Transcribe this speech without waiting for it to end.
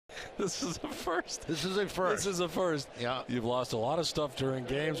This is a first. This is a first. This is a first. Yeah. You've lost a lot of stuff during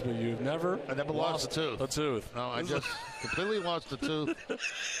games, but you've never. I never lost a tooth. A tooth. No, I just completely lost a tooth.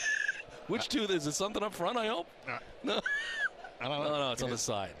 Which tooth is it? Something up front, I hope. No. I don't know. No, it's on the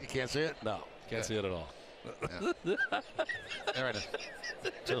side. You can't see it. No, can't see it at all. Yeah. There it is.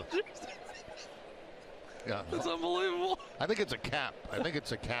 Tooth. Yeah. That's unbelievable. I think it's a cap. I think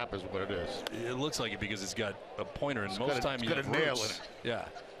it's a cap is what it is. It looks like it because it's got a pointer, and most time you got have a nail roots. in it. Yeah,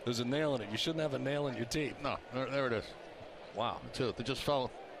 there's a nail in it. You shouldn't have a nail in your teeth. No, there it is. Wow. The tooth. It just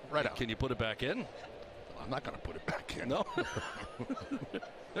fell right out. Can you put it back in? I'm not going to put it back in. No.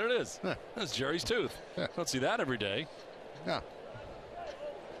 There it is. That's Jerry's tooth. Don't see that every day. Yeah.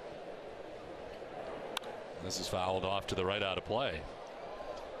 This is fouled off to the right out of play.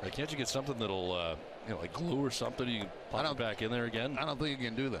 Like, can't you get something that'll, like glue or something? You can pop it back in there again? I don't think you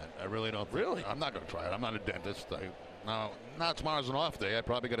can do that. I really don't. Really? I'm not going to try it. I'm not a dentist. Now tomorrow's an off day. I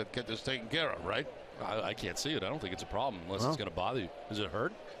probably got to get this taken care of, right? I can't see it. I don't think it's a problem unless it's going to bother you. Does it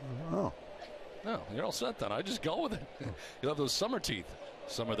hurt? No. No, you're all set then. I just go with it. You'll have those summer teeth.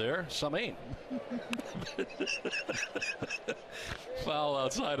 Some are there, some ain't. Foul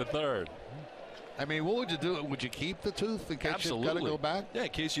outside of third. I mean, what would you do? Would you keep the tooth in case Absolutely. you got to go back? Yeah, in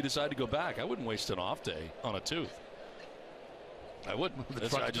case you decide to go back. I wouldn't waste an off day on a tooth. I wouldn't.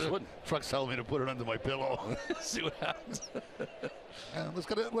 I just wouldn't. Truck's telling me to put it under my pillow. See what happens. Yeah,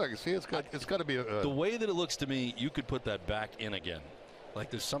 look, see, it's got to be the way that it looks to me. You could put that back in again. Like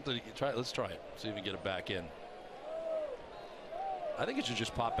there's something. Let's try it. See if we can get it back in. I think it should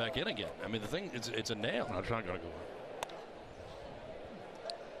just pop back in again. I mean, the thing it's a nail. No, it's not going to go in.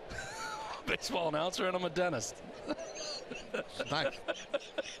 Baseball announcer, and I'm a dentist. It's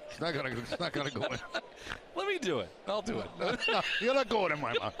not going to go in. Let me do it. I'll do it. No, you're not going in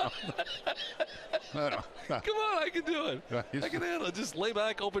my mouth. No. Come on, I can do it. Yeah, I can handle it. Just lay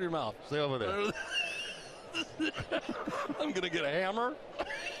back, open your mouth. Stay over there. I'm going to get a hammer.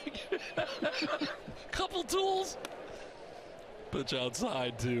 Couple tools. Pitch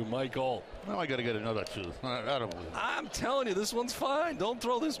outside to Mike Holt. Now I got to get another tooth. I don't believe it. I'm telling you, this one's fine. Don't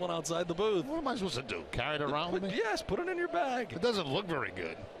throw this one outside the booth. What am I supposed to do? Carry it around with me? Yes, put it in your bag. It doesn't look very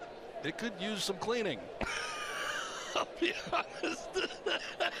good. It could use some cleaning. I'll be honest.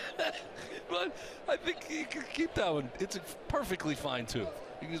 But I think you can keep that one. It's a perfectly fine tooth.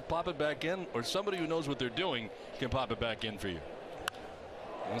 You can just pop it back in, or somebody who knows what they're doing can pop it back in for you.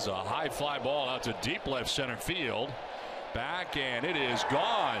 There's a high fly ball out to deep left center field. Back, and it is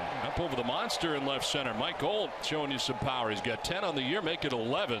gone. Up over the monster in left center. Mike Holt showing you some power. He's got 10 on the year, make it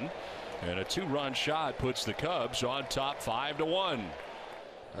 11. And a two-run shot puts the Cubs on top 5-1.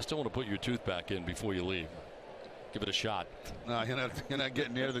 I still want to put your tooth back in before you leave. Give it a shot. No, you're not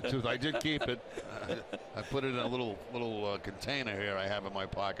getting near the tooth. I did keep it. I put it in a little container here I have in my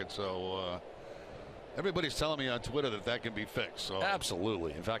pocket. So everybody's telling me on Twitter that can be fixed. So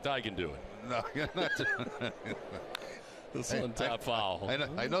absolutely. In fact, I can do it. No, you're not. This is on top foul.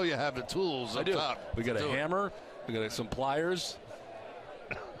 I know you have the tools up top. We got a hammer. We got some pliers.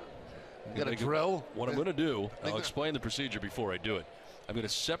 You got a drill. What I'm going to do, I'll explain the procedure before I do it. I'm going to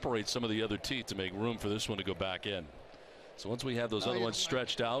separate some of the other teeth to make room for this one to go back in. So once we have those other ones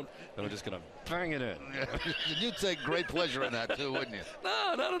stretched out, then I'm just going to bang it in. You'd take great pleasure in that too, wouldn't you?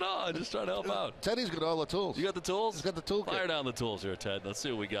 No, not at all. I'm just trying to help out. Teddy's got all the tools. You got the tools? He's got the toolkit. Fire down the tools here, Ted. Let's see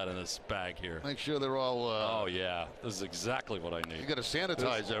what we got in this bag here. Make sure they're all. Oh, yeah. This is exactly what I need. You got to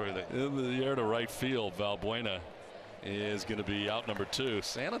sanitize everything. In the air to right field, Valbuena is going to be out number 2.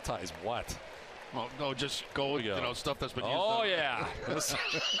 Sanitize what? Oh, no, just go with stuff that's been used. Oh, yeah.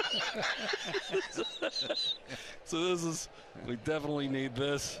 So this is, we definitely need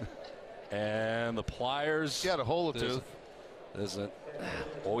this. And the pliers. You got a hole or two. Isn't.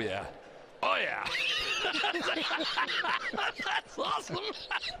 Oh, yeah. Oh, yeah. That's awesome.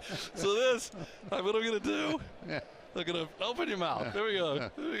 So this, what I'm going to do, I'm going to open your mouth. There we go. Yeah.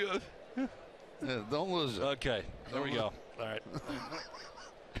 There we go. Yeah, don't lose it. Okay. There we go. All right.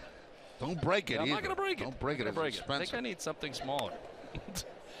 Don't break it. I'm not going to break it. Don't break it. It's expensive. I think I need something smaller.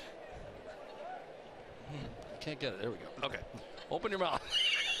 Can't get it. There we go. Okay. Open your mouth.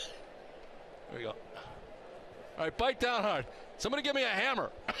 There we go. All right, bite down hard. Somebody give me a hammer.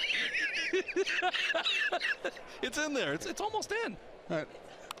 It's in there. It's almost in. All right.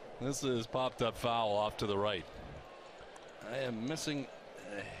 This is popped up foul off to the right. I am missing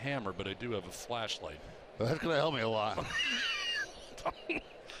a hammer, but I do have a flashlight. Well, that's going to help me a lot.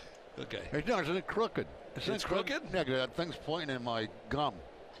 Okay. Hey, no, it's crooked. It's crooked? Yeah, that thing's pointing in my gum.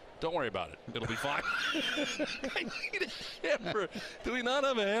 Don't worry about it. It'll be fine. I need a hammer. Do we not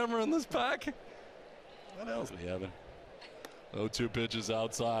have a hammer in this pack? What else do we have? 0-2 pitches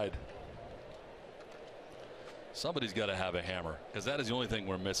outside. Somebody's got to have a hammer, because that is the only thing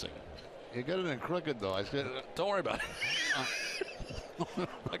we're missing. You got it in crooked, though. I said, don't worry about it.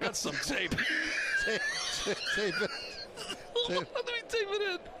 I got some tape. tape it. Let me tape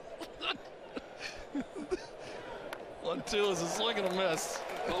it in. 1-2 is a swing and a miss.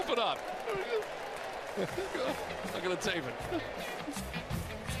 Open up. I'm going to tape it.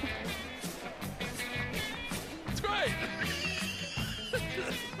 It's great.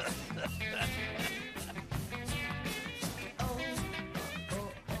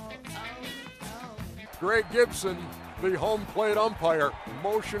 Greg Gibson, the home plate umpire,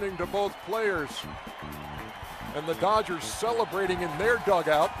 motioning to both players. And the Dodgers celebrating in their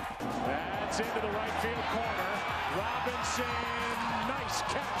dugout. That's into the right field corner. Robinson, nice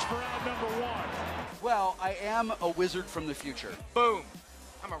catch for out number 1. Well, I am a wizard from the future. Boom.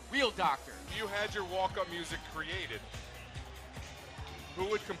 I'm a real doctor. If you had your walk-up music created, who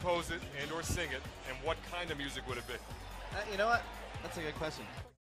would compose it and or sing it, and what kind of music would it be? You know what? That's a good question.